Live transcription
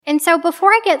And so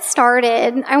before I get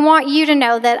started, I want you to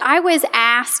know that I was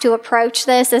asked to approach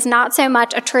this as not so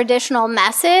much a traditional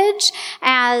message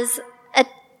as a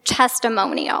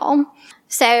testimonial.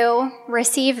 So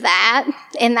receive that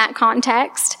in that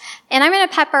context. And I'm going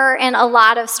to pepper in a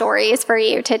lot of stories for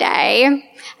you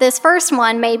today. This first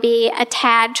one may be a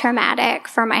tad traumatic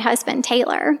for my husband,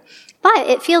 Taylor, but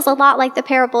it feels a lot like the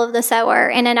parable of the sower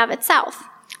in and of itself.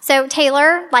 So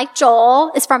Taylor, like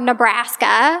Joel, is from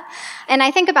Nebraska. And I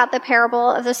think about the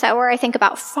parable of the sower. I think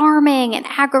about farming and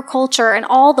agriculture and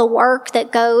all the work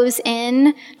that goes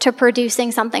in to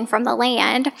producing something from the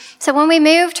land. So when we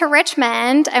moved to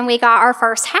Richmond and we got our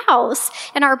first house,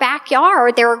 in our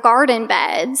backyard, there were garden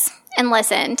beds. And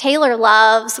listen, Taylor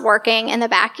loves working in the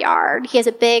backyard. He has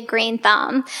a big green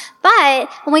thumb. But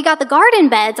when we got the garden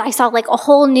beds, I saw like a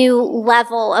whole new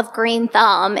level of green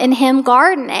thumb in him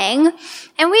gardening.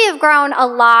 And we have grown a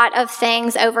lot of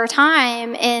things over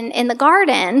time in the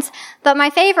gardens. But my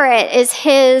favorite is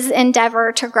his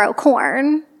endeavor to grow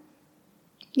corn.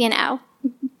 You know,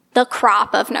 the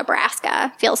crop of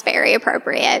Nebraska feels very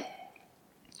appropriate.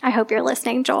 I hope you're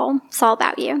listening, Joel. It's all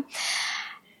about you.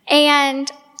 And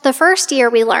the first year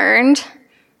we learned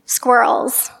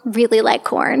squirrels really like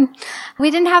corn.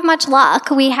 We didn't have much luck.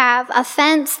 We have a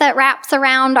fence that wraps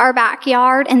around our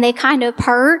backyard and they kind of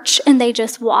perch and they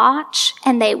just watch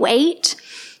and they wait.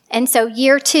 And so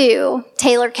year 2,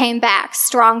 Taylor came back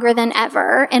stronger than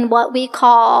ever in what we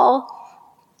call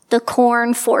the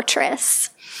corn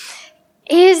fortress.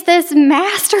 Is this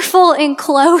masterful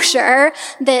enclosure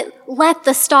that let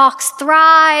the stalks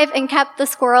thrive and kept the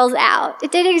squirrels out.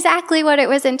 It did exactly what it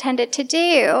was intended to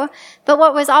do. But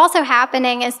what was also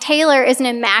happening is Taylor is an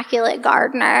immaculate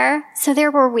gardener. So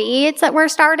there were weeds that were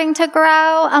starting to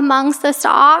grow amongst the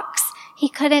stalks. He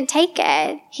couldn't take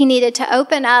it. He needed to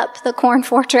open up the corn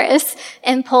fortress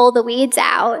and pull the weeds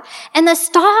out. And the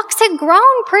stalks had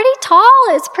grown pretty tall.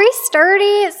 It's pretty sturdy.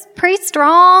 It's pretty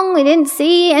strong. We didn't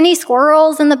see any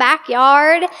squirrels in the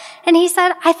backyard. And he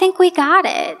said, I think we got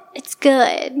it. It's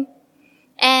good.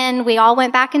 And we all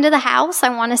went back into the house.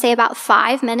 I want to say about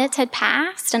 5 minutes had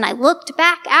passed. And I looked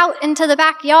back out into the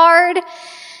backyard.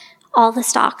 All the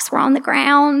stalks were on the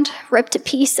ground, ripped to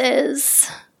pieces.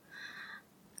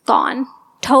 Gone.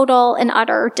 Total and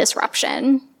utter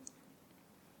disruption.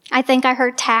 I think I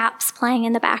heard taps playing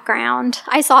in the background.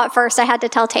 I saw it first. I had to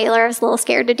tell Taylor. I was a little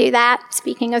scared to do that,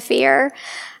 speaking of fear.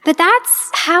 But that's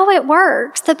how it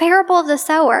works. The parable of the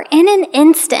sower. In an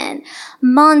instant,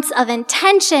 months of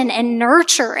intention and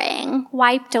nurturing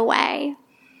wiped away.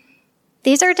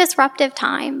 These are disruptive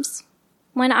times.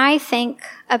 When I think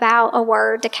about a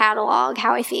word to catalog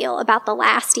how I feel about the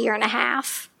last year and a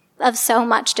half of so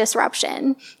much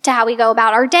disruption to how we go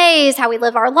about our days, how we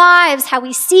live our lives, how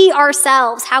we see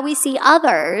ourselves, how we see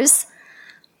others,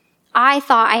 I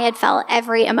thought I had felt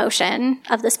every emotion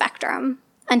of the spectrum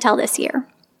until this year.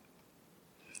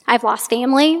 I've lost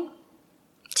family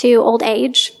to old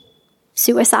age,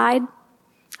 suicide.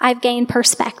 I've gained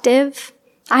perspective.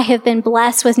 I have been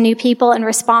blessed with new people and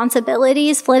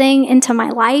responsibilities flitting into my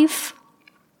life.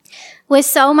 With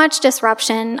so much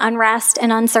disruption, unrest,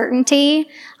 and uncertainty,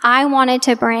 I wanted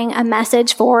to bring a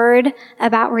message forward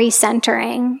about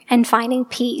recentering and finding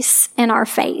peace in our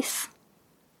faith.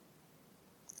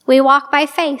 We walk by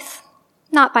faith,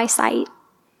 not by sight.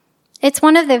 It's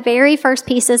one of the very first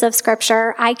pieces of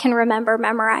scripture I can remember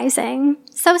memorizing.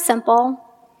 So simple.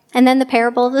 And then the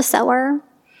parable of the sower.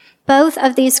 Both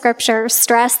of these scriptures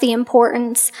stress the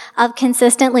importance of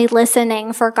consistently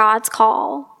listening for God's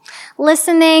call.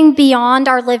 Listening beyond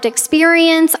our lived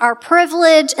experience, our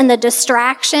privilege, and the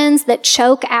distractions that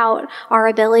choke out our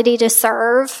ability to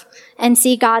serve and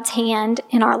see God's hand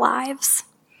in our lives.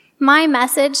 My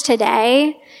message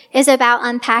today is about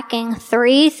unpacking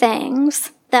 3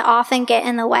 things that often get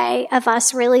in the way of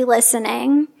us really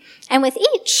listening. And with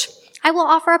each, I will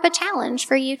offer up a challenge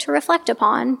for you to reflect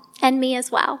upon, and me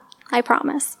as well, I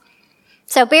promise.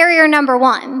 So barrier number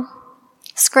 1,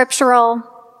 scriptural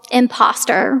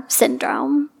imposter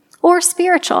syndrome, or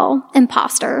spiritual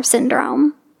imposter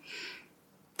syndrome.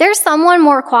 There's someone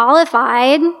more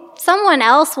qualified. Someone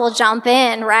else will jump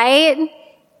in, right?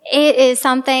 It is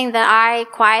something that I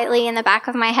quietly in the back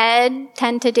of my head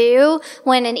tend to do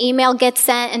when an email gets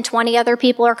sent and 20 other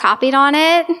people are copied on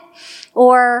it,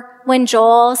 or when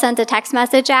Joel sends a text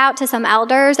message out to some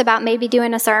elders about maybe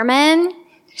doing a sermon.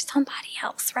 There's somebody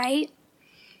else, right?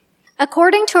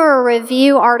 According to a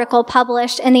review article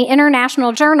published in the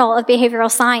International Journal of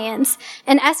Behavioral Science,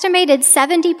 an estimated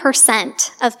 70%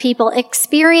 of people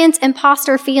experience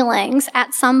imposter feelings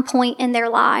at some point in their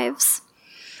lives.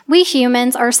 We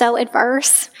humans are so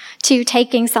adverse to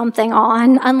taking something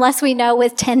on unless we know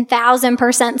with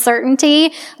 10,000%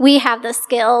 certainty we have the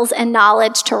skills and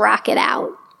knowledge to rock it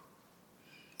out.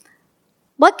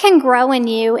 What can grow in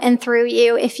you and through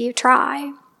you if you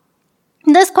try?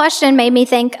 This question made me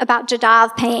think about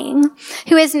Jadav Payeng,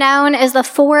 who is known as the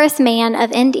forest man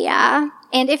of India.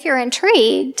 And if you're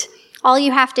intrigued, all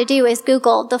you have to do is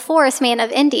Google the forest man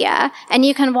of India, and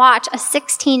you can watch a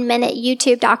 16-minute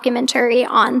YouTube documentary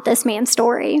on this man's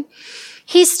story.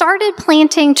 He started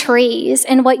planting trees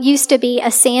in what used to be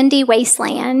a sandy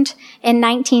wasteland in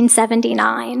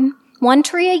 1979, one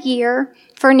tree a year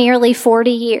for nearly 40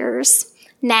 years.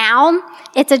 Now,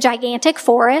 it's a gigantic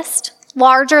forest,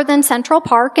 larger than Central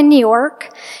Park in New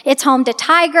York. It's home to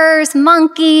tigers,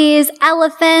 monkeys,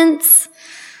 elephants,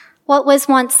 what was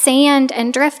once sand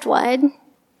and driftwood.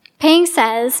 Payeng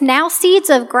says, now seeds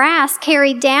of grass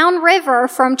carried downriver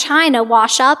from China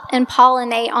wash up and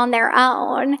pollinate on their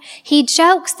own. He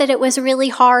jokes that it was really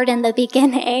hard in the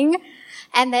beginning,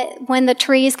 and that when the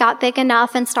trees got big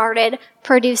enough and started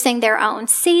producing their own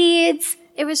seeds,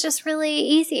 it was just really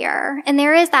easier. And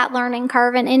there is that learning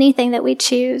curve in anything that we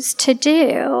choose to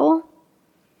do.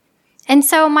 And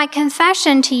so my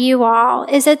confession to you all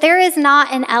is that there is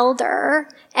not an elder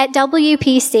at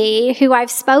WPC who I've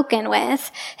spoken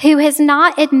with who has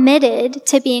not admitted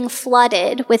to being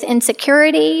flooded with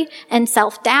insecurity and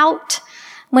self-doubt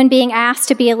when being asked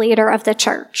to be a leader of the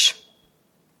church.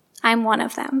 I'm one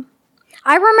of them.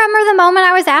 I remember the moment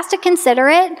I was asked to consider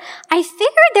it. I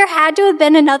figured there had to have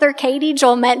been another Katie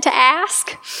Joel meant to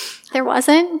ask. There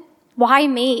wasn't. Why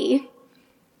me?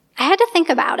 I had to think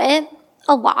about it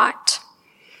a lot.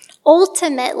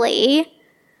 Ultimately,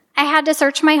 I had to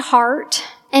search my heart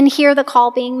and hear the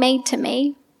call being made to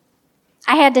me.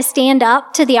 I had to stand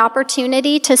up to the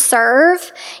opportunity to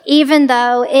serve, even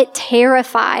though it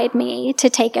terrified me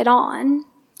to take it on.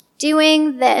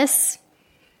 Doing this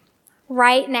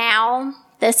right now,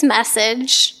 this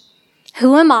message,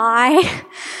 who am I?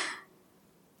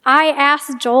 I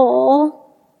asked Joel,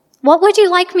 what would you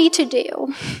like me to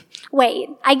do? Wait,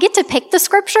 I get to pick the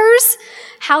scriptures?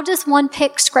 How does one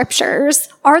pick scriptures?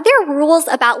 Are there rules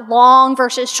about long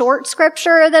versus short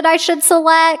scripture that I should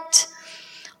select?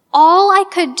 All I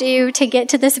could do to get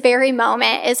to this very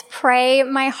moment is pray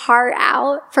my heart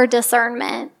out for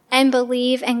discernment and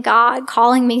believe in God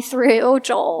calling me through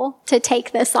Joel to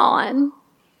take this on.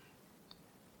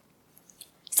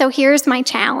 So here's my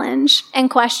challenge and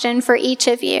question for each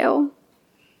of you.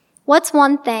 What's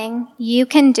one thing you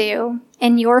can do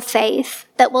in your faith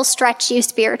that will stretch you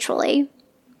spiritually?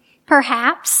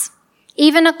 Perhaps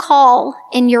even a call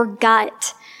in your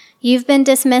gut you've been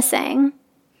dismissing.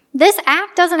 This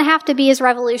act doesn't have to be as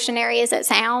revolutionary as it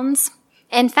sounds.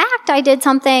 In fact, I did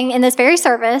something in this very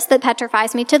service that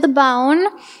petrifies me to the bone.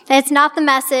 It's not the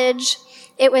message.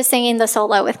 It was singing the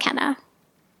solo with Kenna.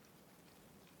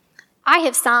 I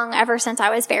have sung ever since I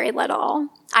was very little.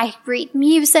 I read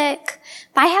music,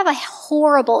 but I have a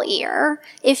horrible ear.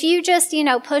 If you just,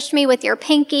 pushed me with your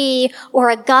pinky or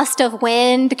a gust of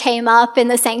wind came up in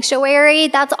the sanctuary,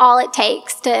 that's all it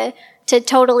takes to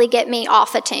totally get me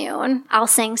off a tune. I'll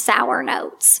sing sour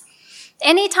notes.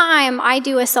 Anytime I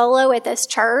do a solo at this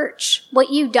church,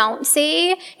 what you don't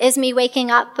see is me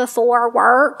waking up before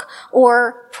work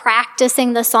or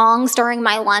practicing the songs during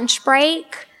my lunch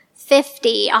break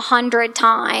 50, 100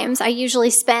 times. I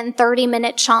usually spend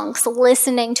 30-minute chunks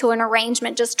listening to an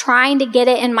arrangement, just trying to get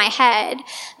it in my head,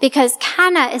 because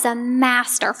Kenna is a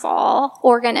masterful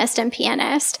organist and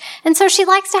pianist. And so she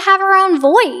likes to have her own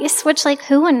voice, which,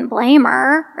 who wouldn't blame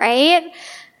her, right?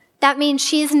 That means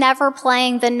she's never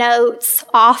playing the notes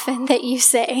often that you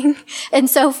sing. And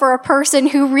so for a person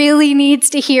who really needs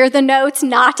to hear the notes,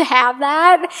 not to have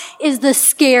that is the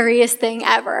scariest thing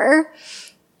ever.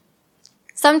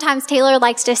 Sometimes Taylor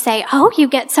likes to say, oh, you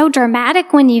get so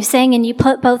dramatic when you sing and you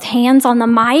put both hands on the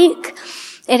mic.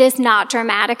 It is not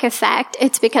dramatic effect.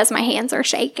 It's because my hands are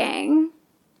shaking.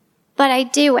 But I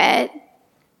do it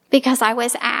because I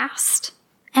was asked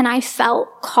and I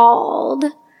felt called.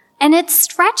 And it's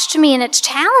stretched me and it's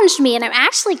challenged me, and I'm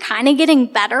actually kind of getting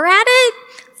better at it.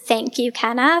 Thank you,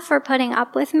 Kenna, for putting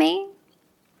up with me.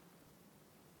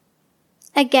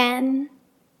 Again,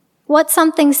 what's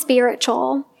something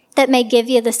spiritual that may give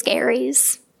you the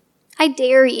scaries? I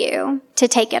dare you to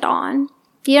take it on.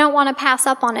 You don't want to pass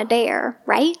up on a dare,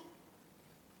 right?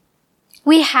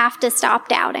 We have to stop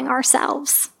doubting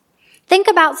ourselves. Think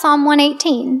about Psalm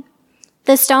 118.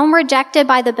 The stone rejected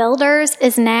by the builders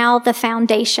is now the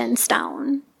foundation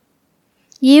stone.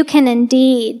 You can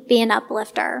indeed be an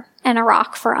uplifter and a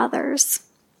rock for others.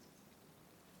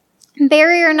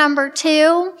 Barrier number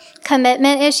 2,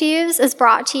 commitment issues, is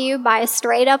brought to you by a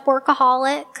straight-up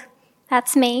workaholic.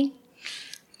 That's me.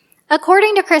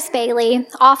 According to Chris Bailey,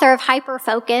 author of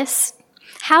Hyperfocus,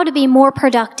 How to Be More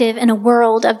Productive in a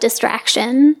World of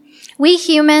Distraction, we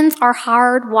humans are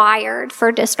hardwired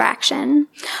for distraction.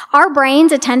 Our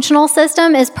brain's attentional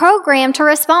system is programmed to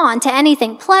respond to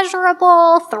anything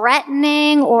pleasurable,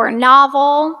 threatening, or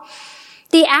novel.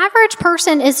 The average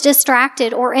person is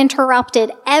distracted or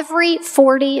interrupted every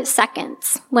 40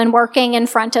 seconds when working in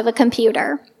front of a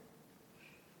computer.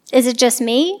 Is it just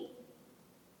me?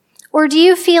 Or do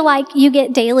you feel like you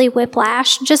get daily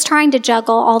whiplash just trying to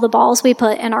juggle all the balls we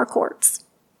put in our courts?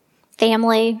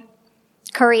 Family,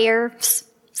 careers,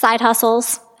 side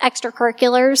hustles,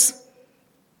 extracurriculars.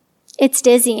 It's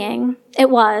dizzying. It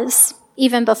was,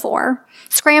 even before.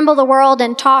 Scramble the world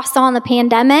and toss on the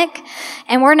pandemic,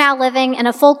 and we're now living in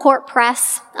a full court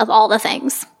press of all the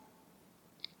things.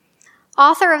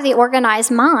 Author of The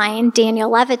Organized Mind,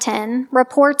 Daniel Levitin,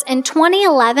 reports in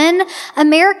 2011,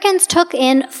 Americans took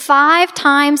in 5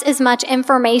 times as much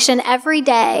information every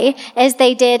day as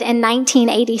they did in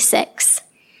 1986.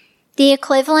 The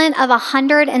equivalent of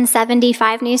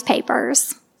 175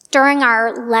 newspapers. During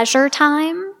our leisure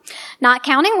time, not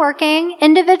counting working,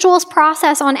 individuals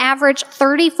process on average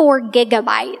 34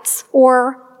 gigabytes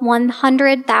or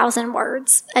 100,000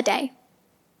 words a day.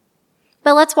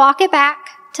 But let's walk it back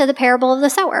to the parable of the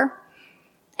sower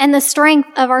and the strength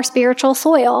of our spiritual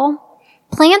soil.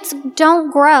 Plants don't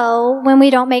grow when we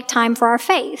don't make time for our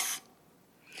faith.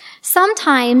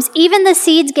 Sometimes even the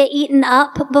seeds get eaten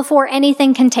up before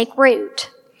anything can take root.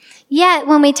 Yet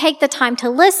when we take the time to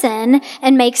listen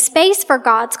and make space for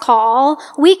God's call,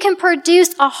 we can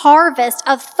produce a harvest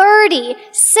of 30,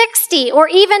 60, or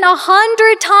even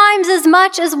 100 times as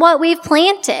much as what we've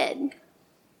planted.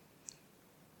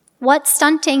 What's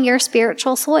stunting your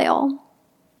spiritual soil?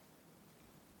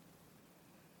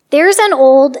 There's an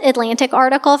old Atlantic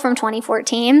article from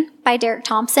 2014 by Derek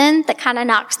Thompson that kind of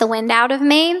knocks the wind out of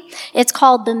me. It's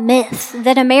called The Myth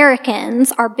That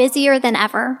Americans Are Busier Than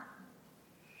Ever.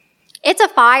 It's a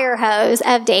fire hose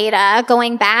of data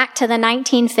going back to the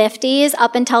 1950s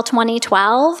up until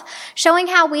 2012, showing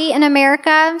how we in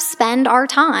America spend our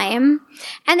time,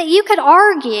 and that you could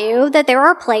argue that there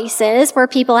are places where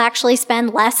people actually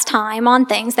spend less time on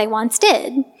things they once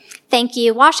did. Thank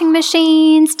you, washing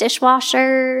machines,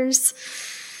 dishwashers.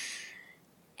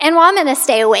 And while I'm going to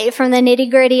stay away from the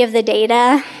nitty-gritty of the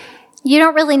data, you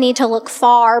don't really need to look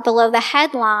far below the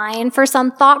headline for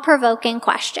some thought-provoking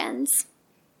questions.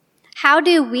 How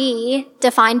do we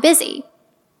define busy?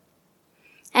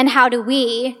 And how do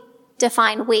we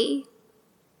define we?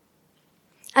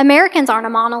 Americans aren't a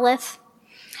monolith.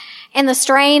 And the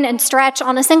strain and stretch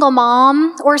on a single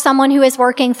mom or someone who is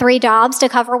working 3 jobs to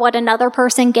cover what another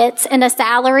person gets in a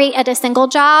salary at a single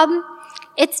job,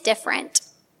 it's different.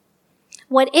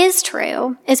 What is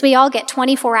true is we all get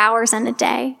 24 hours in a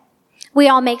day. We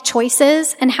all make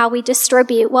choices in how we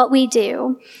distribute what we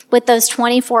do with those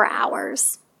 24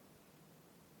 hours.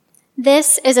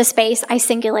 This is a space I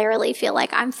singularly feel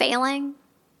like I'm failing.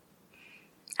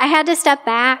 I had to step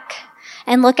back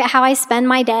and look at how I spend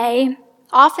my day,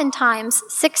 oftentimes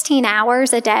 16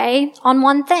 hours a day on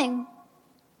one thing,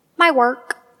 my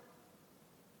work.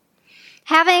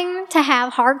 Having to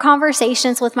have hard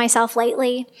conversations with myself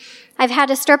lately, I've had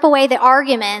to strip away the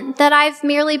argument that I've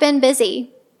merely been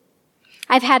busy.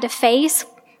 I've had to face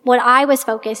what I was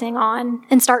focusing on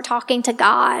and start talking to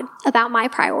God about my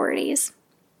priorities.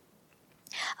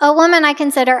 A woman I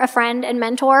consider a friend and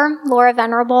mentor, Laura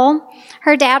Venerable,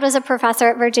 her dad was a professor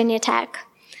at Virginia Tech.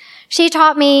 She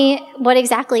taught me what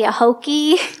exactly a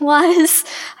hokey was.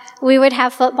 We would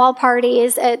have football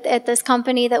parties at this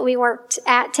company that we worked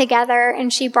at together,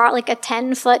 and she brought like a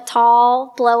 10-foot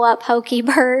tall blow-up hokey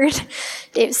bird.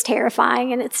 It was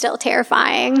terrifying, and it's still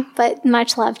terrifying, but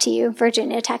much love to you,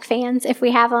 Virginia Tech fans, if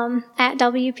we have them at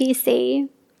WPC.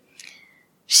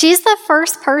 She's the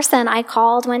first person I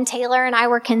called when Taylor and I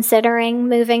were considering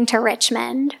moving to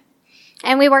Richmond.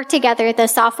 And we worked together at the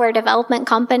software development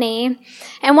company.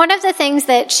 And one of the things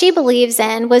that she believes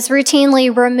in was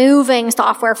routinely removing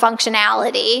software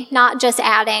functionality, not just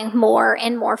adding more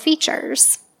and more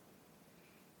features.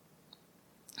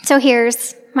 So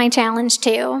here's my challenge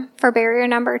too, for barrier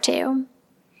number 2.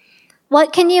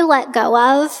 What can you let go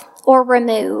of or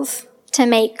remove to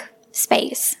make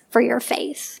space for your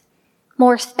faith?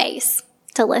 More space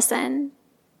to listen.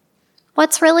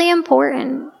 What's really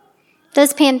important?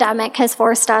 This pandemic has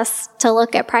forced us to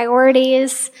look at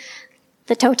priorities,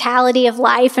 the totality of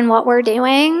life and what we're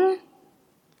doing.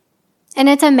 And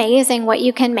it's amazing what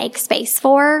you can make space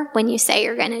for when you say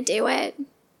you're going to do it.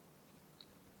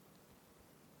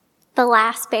 The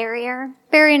last barrier,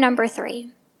 barrier number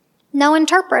 3, no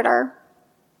interpreter.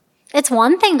 It's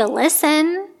one thing to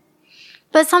listen,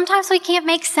 but sometimes we can't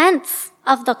make sense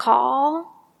of the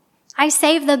call. I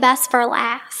save the best for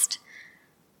last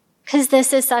because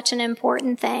this is such an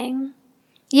important thing.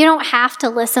 You don't have to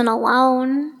listen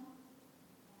alone.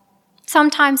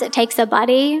 Sometimes it takes a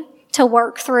buddy to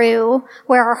work through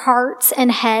where our hearts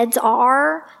and heads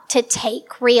are to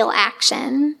take real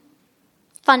action.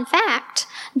 Fun fact,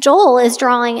 Joel is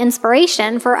drawing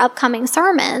inspiration for upcoming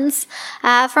sermons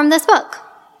from this book,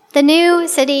 the New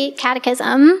City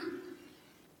Catechism.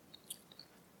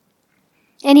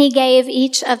 And he gave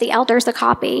each of the elders a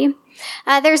copy.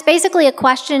 There's basically a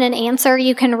question and answer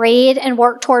you can read and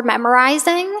work toward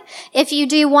memorizing. If you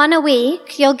do one a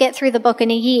week, you'll get through the book in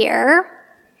a year.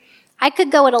 I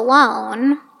could go it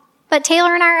alone, but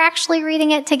Taylor and I are actually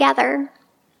reading it together.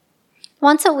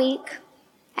 Once a week,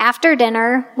 after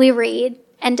dinner, we read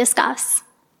and discuss.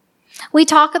 We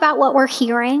talk about what we're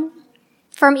hearing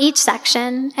from each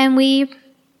section, and we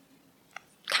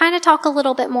kind of talk a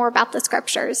little bit more about the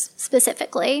scriptures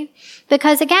specifically.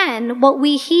 Because again, what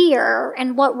we hear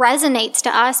and what resonates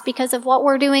to us because of what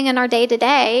we're doing in our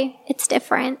day-to-day, it's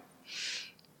different.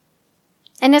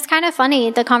 And it's kind of funny,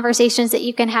 the conversations that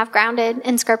you can have grounded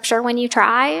in scripture when you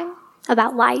try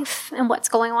about life and what's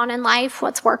going on in life,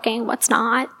 what's working, what's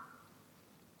not.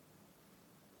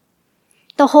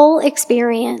 The whole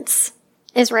experience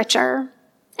is richer,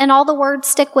 and all the words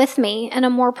stick with me in a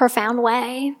more profound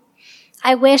way.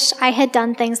 I wish I had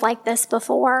done things like this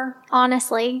before,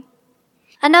 honestly.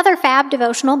 Another fab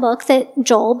devotional book that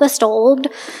Joel bestowed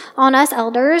on us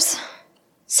elders,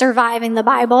 Surviving the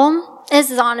Bible,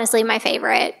 this is honestly my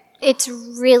favorite. It's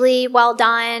really well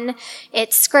done.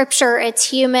 It's scripture. It's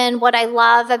human. What I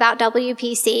love about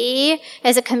WPC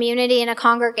as a community and a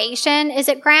congregation is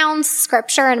it grounds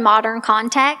scripture in modern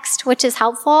context, which is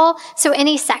helpful. So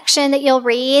any section that you'll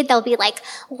read, there'll be like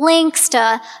links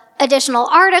to additional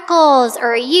articles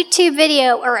or a YouTube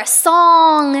video or a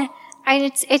song. And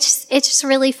it's just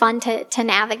really fun to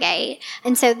navigate.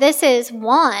 And so this is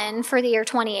one for the year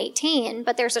 2018,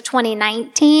 but there's a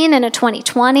 2019 and a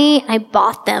 2020, and I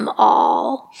bought them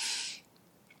all.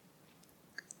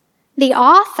 The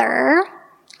author,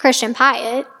 Christian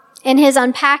Piatt, in his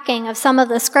unpacking of some of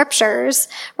the scriptures,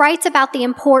 writes about the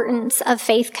importance of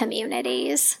faith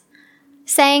communities,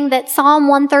 saying that Psalm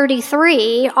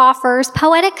 133 offers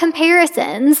poetic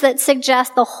comparisons that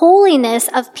suggest the holiness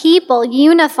of people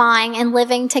unifying and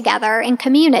living together in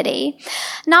community.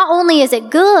 Not only is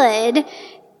it good,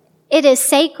 it is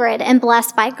sacred and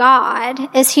blessed by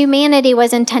God as humanity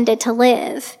was intended to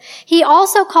live. He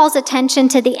also calls attention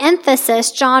to the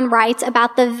emphasis John writes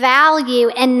about the value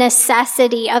and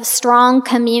necessity of strong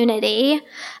community,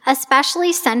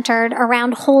 especially centered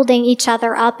around holding each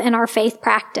other up in our faith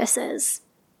practices.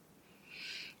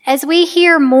 As we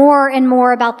hear more and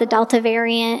more about the Delta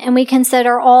variant and we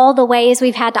consider all the ways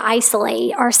we've had to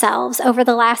isolate ourselves over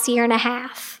the last year and a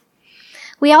half,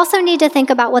 we also need to think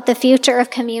about what the future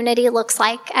of community looks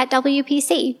like at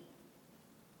WPC.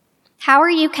 How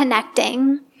are you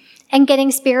connecting and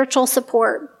getting spiritual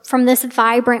support from this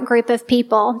vibrant group of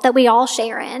people that we all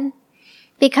share in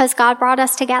because God brought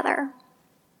us together?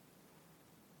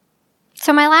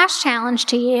 So my last challenge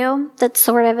to you, that's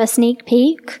sort of a sneak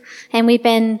peek, and we've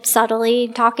been subtly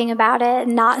talking about it,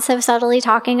 not so subtly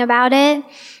talking about it,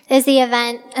 is the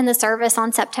event and the service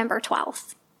on September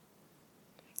 12th.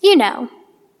 You know,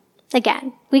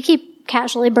 again, we keep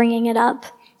casually bringing it up.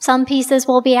 Some pieces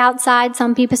will be outside,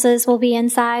 some pieces will be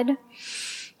inside.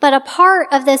 But a part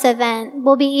of this event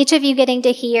will be each of you getting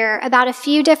to hear about a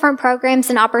few different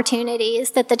programs and opportunities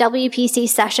that the WPC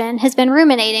session has been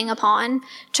ruminating upon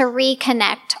to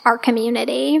reconnect our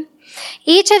community.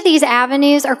 Each of these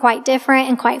avenues are quite different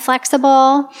and quite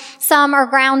flexible. Some are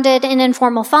grounded in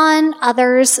informal fun,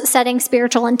 others setting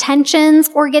spiritual intentions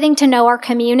or getting to know our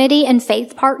community and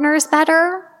faith partners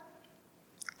better.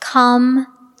 Come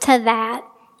to that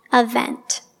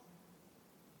event.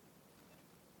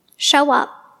 Show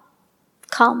up.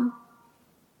 Come.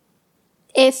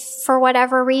 If for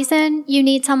whatever reason you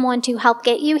need someone to help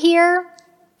get you here,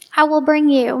 I will bring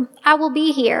you. I will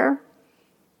be here.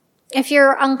 If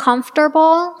you're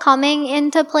uncomfortable coming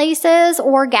into places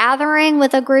or gathering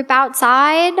with a group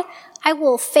outside, I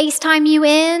will FaceTime you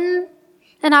in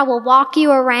and I will walk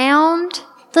you around.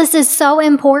 This is so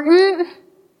important.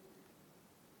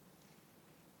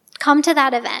 Come to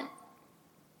that event.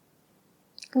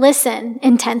 Listen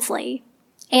intensely.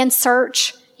 And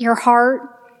search your heart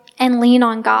and lean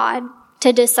on God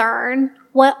to discern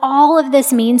what all of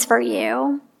this means for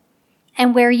you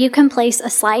and where you can place a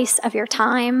slice of your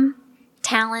time,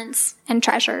 talents, and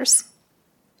treasures.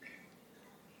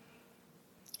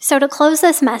 So to close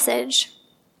this message,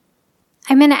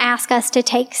 I'm going to ask us to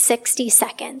take 60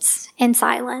 seconds in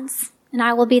silence, and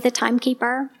I will be the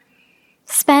timekeeper.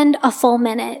 Spend a full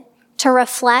minute to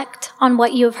reflect on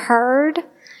what you've heard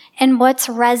and what's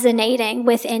resonating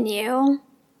within you.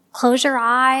 Close your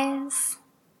eyes.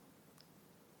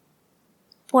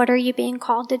 What are you being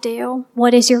called to do?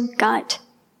 What is your gut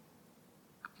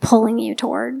pulling you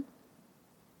toward?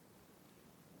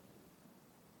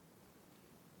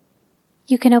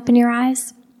 You can open your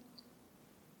eyes.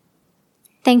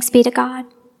 Thanks be to God.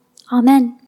 Amen.